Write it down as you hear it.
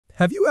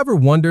Have you ever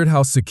wondered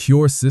how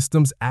secure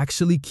systems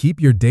actually keep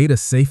your data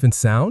safe and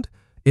sound?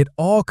 It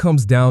all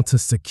comes down to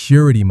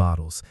security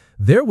models.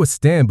 They're what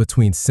stand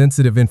between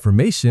sensitive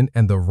information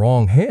and the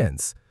wrong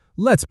hands.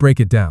 Let's break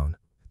it down.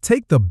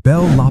 Take the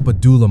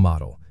Bell-LaPadula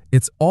model.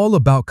 It's all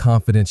about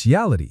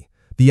confidentiality.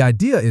 The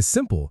idea is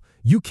simple.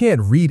 You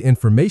can't read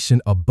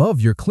information above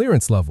your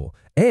clearance level,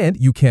 and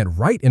you can't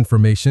write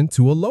information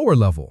to a lower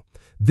level.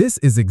 This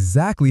is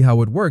exactly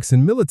how it works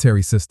in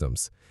military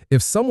systems.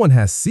 If someone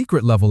has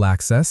secret-level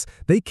access,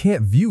 they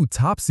can't view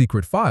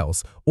top-secret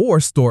files or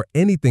store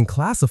anything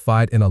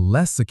classified in a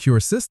less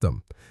secure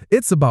system.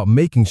 It's about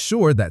making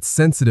sure that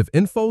sensitive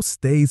info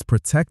stays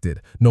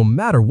protected, no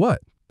matter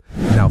what.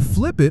 Now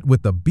flip it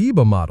with the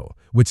Biba model,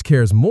 which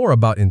cares more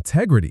about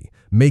integrity,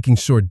 making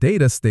sure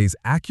data stays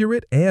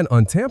accurate and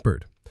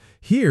untampered.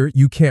 Here,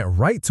 you can't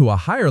write to a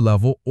higher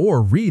level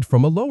or read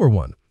from a lower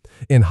one.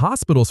 In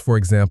hospitals, for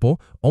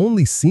example,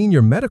 only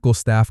senior medical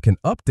staff can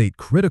update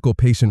critical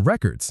patient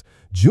records.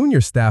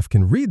 Junior staff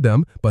can read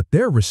them, but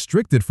they're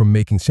restricted from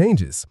making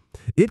changes.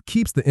 It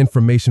keeps the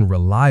information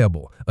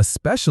reliable,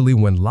 especially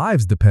when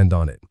lives depend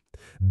on it.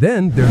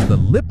 Then there's the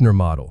Lipner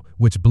model,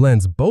 which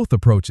blends both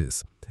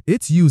approaches.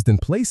 It's used in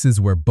places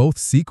where both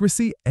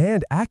secrecy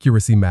and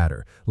accuracy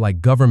matter,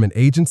 like government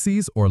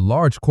agencies or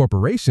large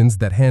corporations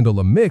that handle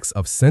a mix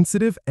of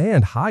sensitive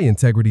and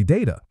high-integrity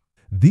data.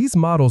 These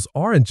models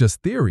aren't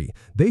just theory,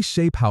 they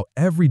shape how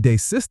everyday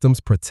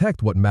systems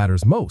protect what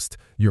matters most: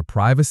 your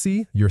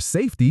privacy, your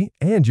safety,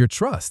 and your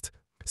trust.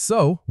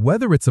 So,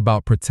 whether it's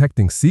about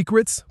protecting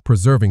secrets,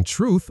 preserving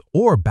truth,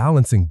 or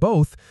balancing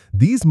both,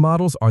 these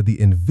models are the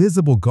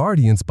invisible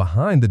guardians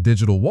behind the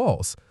digital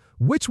walls.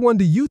 Which one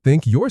do you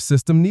think your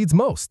system needs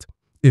most?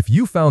 If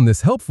you found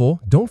this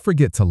helpful, don't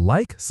forget to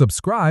like,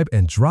 subscribe,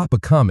 and drop a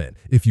comment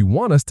if you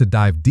want us to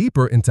dive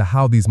deeper into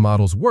how these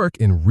models work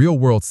in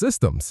real-world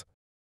systems.